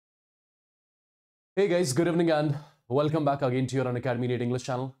Hey guys, good evening and welcome back again to your Unacademy NEET English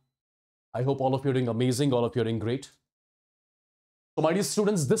channel. I hope all of you are doing amazing, all of you are doing great. So my dear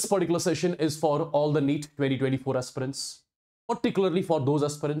students, this particular session is for all the NEET 2024 aspirants, particularly for those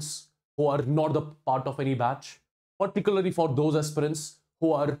aspirants who are not the part of any batch, particularly for those aspirants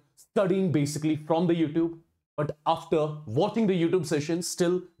who are studying basically from the YouTube, but after watching the YouTube sessions,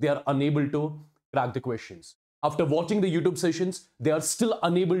 still they are unable to crack the questions. After watching the YouTube sessions, they are still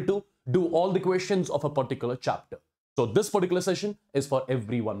unable to do all the questions of a particular chapter. So this particular session is for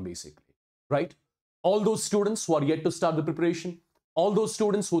everyone basically, right? All those students who are yet to start the preparation, all those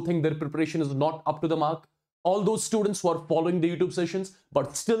students who think their preparation is not up to the mark, all those students who are following the YouTube sessions,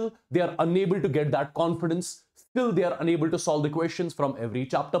 but still they are unable to get that confidence, still they are unable to solve the questions from every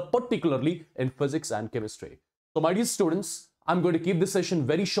chapter, particularly in physics and chemistry. So my dear students, I'm going to keep this session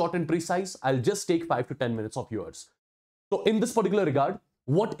very short and precise. I'll just take 5 to 10 minutes of yours. So in this particular regard,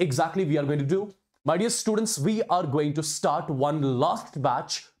 what exactly we are going to do? My dear students, we are going to start one last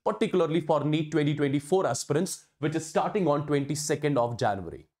batch, particularly for NEET 2024 aspirants, which is starting on 22nd of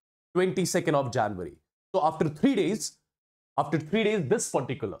January. 22nd of January. So after 3 days, this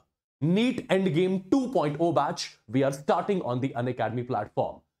particular NEET Endgame 2.0 batch, we are starting on the Unacademy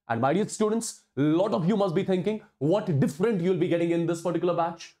platform. And my dear students, a lot of you must be thinking, what different you'll be getting in this particular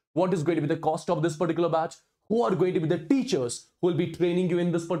batch? What is going to be the cost of this particular batch? Who are going to be the teachers who will be training you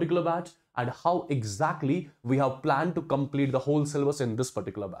in this particular batch? And how exactly we have planned to complete the whole syllabus in this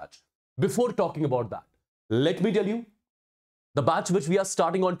particular batch. Before talking about that, let me tell you, the batch which we are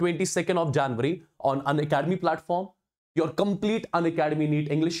starting on 22nd of January on Unacademy platform, your complete Unacademy NEET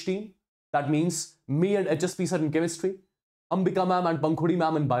English team, that means me and HSP sir in chemistry, Ambika ma'am and Pankhudi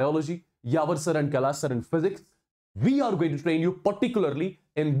ma'am in biology, Yavar sir and Kailash sir in physics. We are going to train you particularly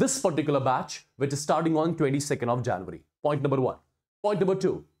in this particular batch, which is starting on 22nd of January. Point number 1. Point number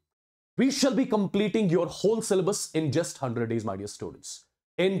 2. We shall be completing your whole syllabus in just 100 days, my dear students.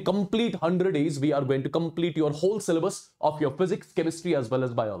 In complete 100 days, we are going to complete your whole syllabus of your physics, chemistry, as well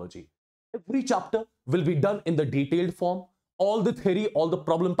as biology. Every chapter will be done in the detailed form. All the theory, all the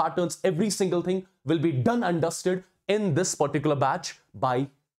problem patterns, every single thing will be done and dusted in this particular batch by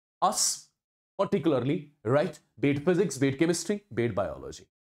us, particularly, right? Be it physics, be it chemistry, be it biology.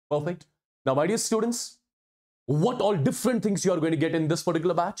 Perfect. Now, my dear students, what all different things you are going to get in this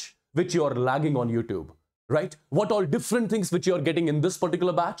particular batch, which you are lagging on YouTube, right? What all different things which you are getting in this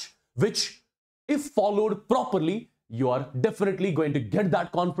particular batch, which if followed properly, you are definitely going to get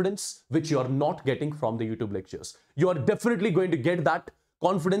that confidence which you are not getting from the YouTube lectures. You are definitely going to get that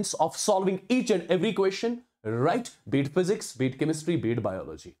confidence of solving each and every question, right? Be it physics, be it chemistry, be it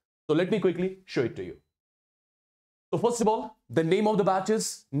biology. So let me quickly show it to you. So first of all, the name of the batch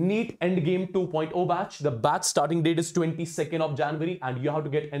is NEET Endgame 2.0 batch. The batch starting date is 22nd of January and you have to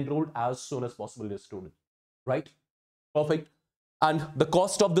get enrolled as soon as possible, dear student, right? Perfect. And the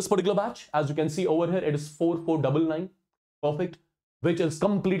cost of this particular batch, as you can see over here, it is 4499. Perfect. Which is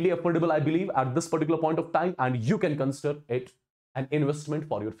completely affordable, I believe, at this particular point of time. And you can consider it an investment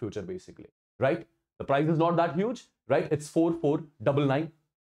for your future, basically, right? The price is not that huge, right? It's 4499,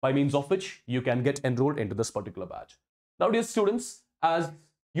 by means of which you can get enrolled into this particular batch. Now, dear students, as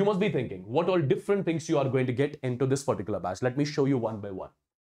you must be thinking, what all different things you are going to get into this particular batch? Let me show you one by one.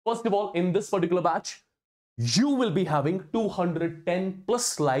 First of all, in this particular batch, you will be having 210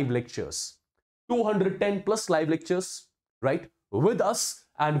 plus live lectures. 210 plus live lectures, right, with us.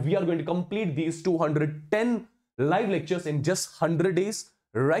 And we are going to complete these 210 live lectures in just 100 days,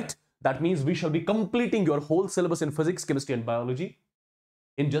 right? That means we shall be completing your whole syllabus in physics, chemistry, and biology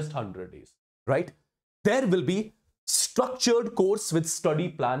in just 100 days, right? There will be structured course with study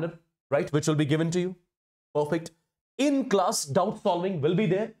planner, right, which will be given to you. Perfect. In class doubt solving will be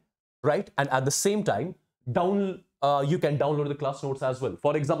there, right? And at the same time, you can download the class notes as well.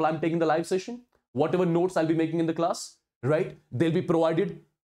 For example, I'm taking the live session. Whatever notes I'll be making in the class, right, they'll be provided.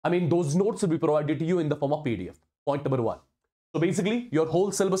 I mean, those notes will be provided to you in the form of PDF. Point number 1. So basically, your whole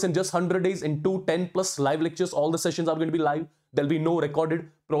syllabus in just 100 days in 210 plus live lectures. All the sessions are going to be live. There'll be no recorded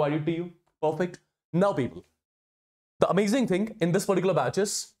provided to you. Perfect. Now, people, the amazing thing in this particular batch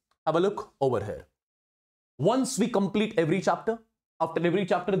is, have a look over here. Once we complete every chapter, after every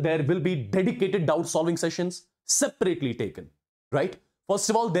chapter, there will be dedicated doubt solving sessions separately taken, right? First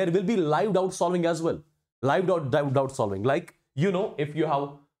of all, there will be live doubt solving as well. Live doubt solving. Like, you know, if you have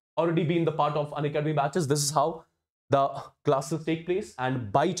already been the part of Unacademy batches, this is how the classes take place.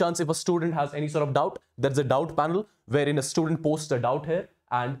 And by chance, if a student has any sort of doubt, there's a doubt panel wherein a student posts a doubt here.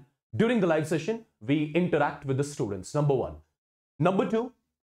 And during the live session, we interact with the students, number 1. Number 2,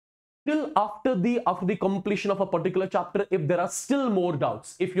 till after the completion of a particular chapter, if there are still more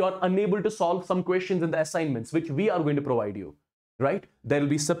doubts, if you are unable to solve some questions in the assignments which we are going to provide you, right, there will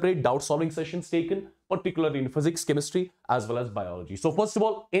be separate doubt solving sessions taken, particularly in physics, chemistry, as well as biology. So first of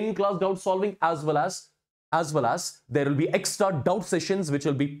all, in class doubt solving, as well as there will be extra doubt sessions which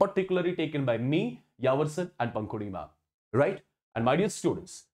will be particularly taken by me, Yavarsan, and Pankudi ma'am, right? And my dear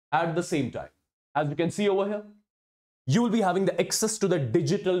students, at the same time, as you can see over here, you will be having the access to the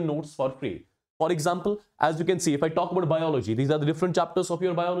digital notes for free. For example, as you can see, if I talk about biology, these are the different chapters of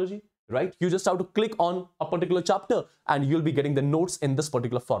your biology, right? You just have to click on a particular chapter and you'll be getting the notes in this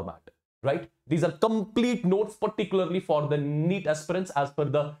particular format, right? These are complete notes, particularly for the NEET aspirants as per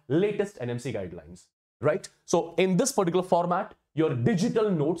the latest NMC guidelines, right? So in this particular format, your digital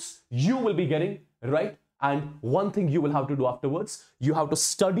notes you will be getting, right? And one thing you will have to do afterwards, you have to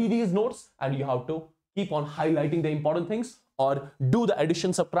study these notes and you have to keep on highlighting the important things or do the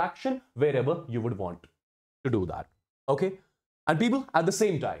addition subtraction wherever you would want to do that. Okay. And people, at the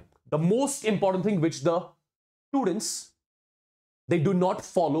same time, the most important thing which the students, they do not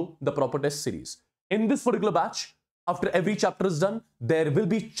follow the proper test series. In this particular batch, after every chapter is done, there will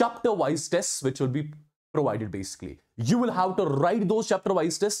be chapter wise tests which will be provided basically. You will have to write those chapter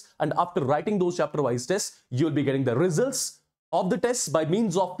wise tests, and after writing those chapter wise tests, you will be getting the results of the tests, by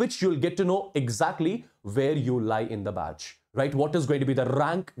means of which you'll get to know exactly where you lie in the batch, right? What is going to be the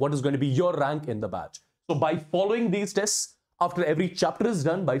rank, what is going to be your rank in the batch. So by following these tests, after every chapter is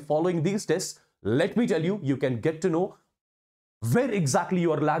done, by following these tests, let me tell you, you can get to know where exactly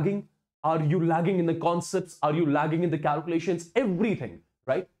you are lagging. Are you lagging in the concepts? Are you lagging in the calculations? Everything,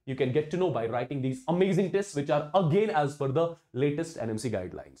 right? You can get to know by writing these amazing tests, which are again as per the latest NMC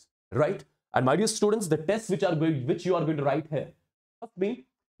guidelines, right? And my dear students, the tests which you are going to write here, trust me,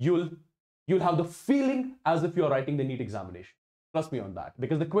 you'll have the feeling as if you are writing the NEET examination. Trust me on that,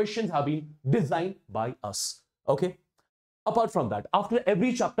 because the questions have been designed by us. Okay. Apart from that, after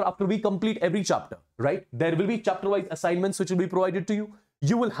every chapter, after we complete every chapter, right, there will be chapter-wise assignments which will be provided to you.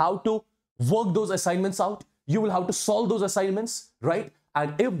 You will have to work those assignments out. You will have to solve those assignments, right?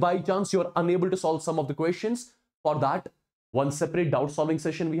 And if by chance you are unable to solve some of the questions, for that, one separate doubt solving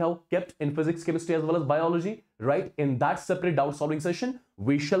session we have kept in physics, chemistry, as well as biology, right? In that separate doubt solving session,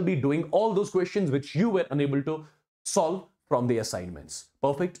 we shall be doing all those questions which you were unable to solve from the assignments.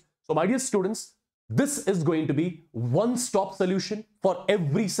 Perfect. So my dear students, this is going to be one-stop solution for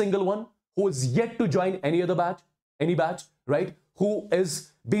every single one who is yet to join any other batch, right? Who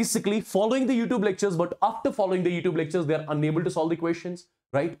is basically following the YouTube lectures, but after following the YouTube lectures, they are unable to solve the questions,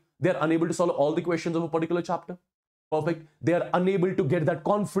 right? They are unable to solve all the questions of a particular chapter. Perfect. They are unable to get that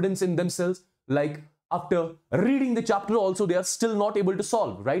confidence in themselves. Like after reading the chapter also, they are still not able to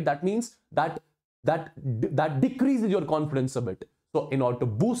solve, right? That means that decreases your confidence a bit. So in order to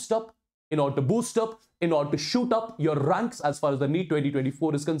boost up, in order to shoot up your ranks as far as the NEET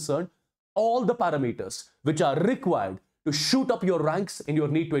 2024 is concerned, all the parameters which are required to shoot up your ranks in your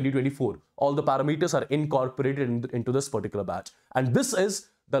NEET 2024, all the parameters are incorporated into this particular batch. And this is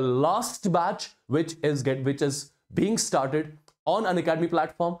the last batch which is being started on Unacademy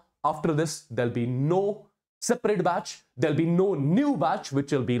platform. After this, there'll be no separate batch. There'll be no new batch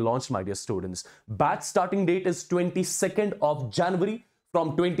which will be launched, my dear students. Batch starting date is 22nd of January.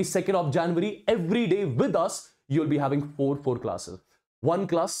 From 22nd of January, every day with us, you'll be having four classes. One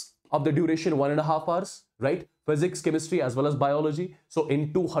class of the duration 1.5 hours, right? Physics, chemistry, as well as biology. So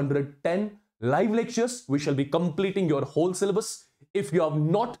in 210 live lectures, we shall be completing your whole syllabus. If you have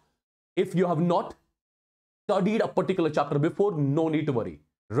not studied a particular chapter before, no need to worry,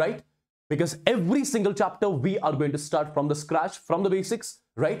 right? Because every single chapter we are going to start from the scratch, from the basics,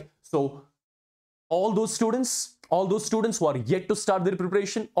 right? So all those students who are yet to start their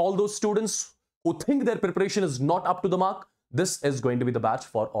preparation, all those students who think their preparation is not up to the mark, this is going to be the batch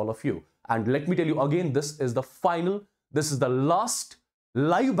for all of you. And let me tell you again, this is the last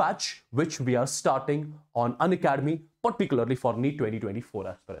live batch which we are starting on Unacademy, particularly for NEET 2024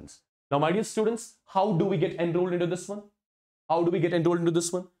 aspirants. Now, my dear students, how do we get enrolled into this one?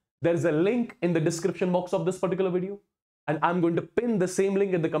 There is a link in the description box of this particular video, and I'm going to pin the same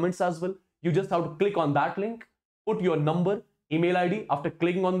link in the comments as well. You just have to click on that link, put your number, email ID. After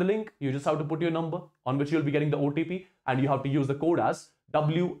clicking on the link, you just have to put your number on which you'll be getting the OTP, and you have to use the code as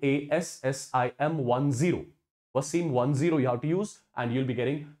WASSIM10. Wassim10 you have to use, and you'll be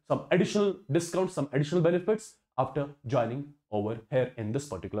getting some additional discounts, some additional benefits after joining over here in this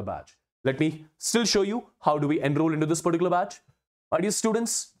particular batch. Let me still show you how do we enroll into this particular batch. My dear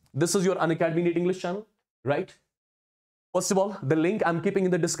students, this is your Unacademy NEET English channel, right? First of all, the link I'm keeping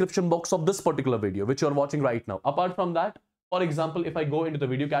in the description box of this particular video, which you're watching right now. Apart from that, For example, if I go into the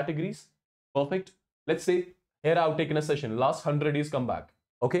video categories, perfect. Let's say here I've taken a session, last 100 days come back.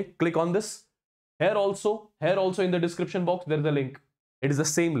 Okay, click on this. Here also in the description box, there is a link. It is the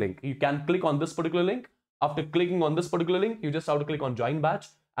same link. You can click on this particular link. After clicking on this particular link, you just have to click on join batch.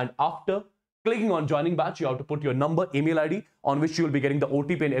 And after clicking on joining batch, you have to put your number, email ID on which you will be getting the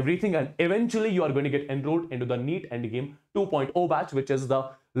OTP and everything. And eventually you are going to get enrolled into the NEET Endgame 2.0 batch, which is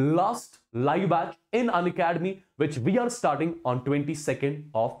the last live batch in Unacademy, which we are starting on 22nd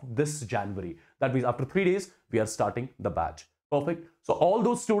of this January. That means after 3 days, we are starting the batch. Perfect. So all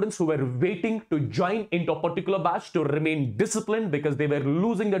those students who were waiting to join into a particular batch to remain disciplined because they were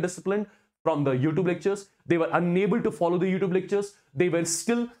losing the discipline from the YouTube lectures, they were unable to follow the YouTube lectures, they were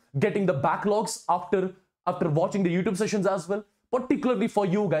still getting the backlogs after watching the YouTube sessions as well. Particularly for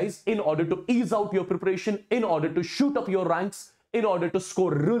you guys, in order to ease out your preparation, in order to shoot up your ranks, in order to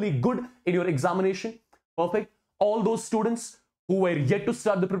score really good in your examination. Perfect. All those students who were yet to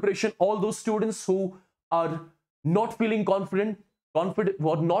start the preparation, all those students who are not feeling confident,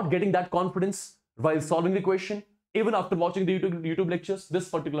 or not getting that confidence while solving the question, even after watching the YouTube lectures, this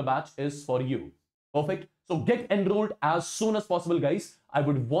particular batch is for you. Perfect. So get enrolled as soon as possible, guys. I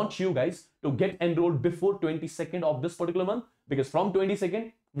would want you guys to get enrolled before 22nd of this particular month, because from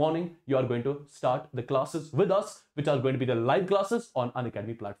 22nd morning, you are going to start the classes with us, which are going to be the live classes on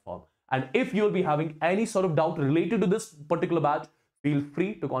Unacademy platform. And if you'll be having any sort of doubt related to this particular batch, feel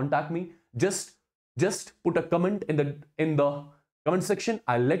free to contact me. Just put a comment in the comment section.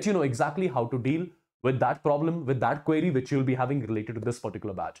 I'll let you know exactly how to deal with that problem, with that query which you'll be having related to this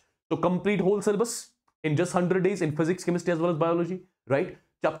particular batch. So complete whole syllabus in just 100 days in physics, chemistry, as well as biology, right?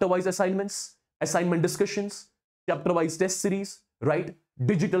 Chapter-wise assignments, assignment discussions, chapter-wise test series, right?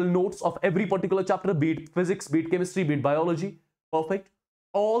 Digital notes of every particular chapter, be it physics, be it chemistry, be it biology. Perfect.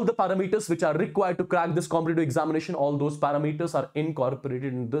 All the parameters which are required to crack this competitive examination, all those parameters are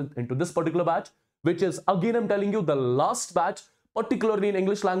incorporated into this particular batch, which is, again, I'm telling you, the last batch, particularly in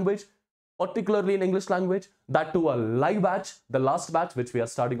English language, that too a live batch, the last batch which we are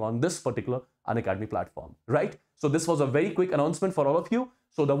starting on this particular Unacademy platform, right? So this was a very quick announcement for all of you.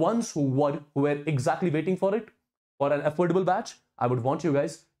 So the ones who were exactly waiting for it, for an affordable batch, I would want you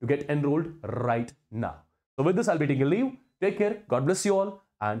guys to get enrolled right now. So with this, I'll be taking a leave. Take care. God bless you all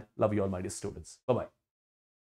and love you all, my dear students. Bye-bye.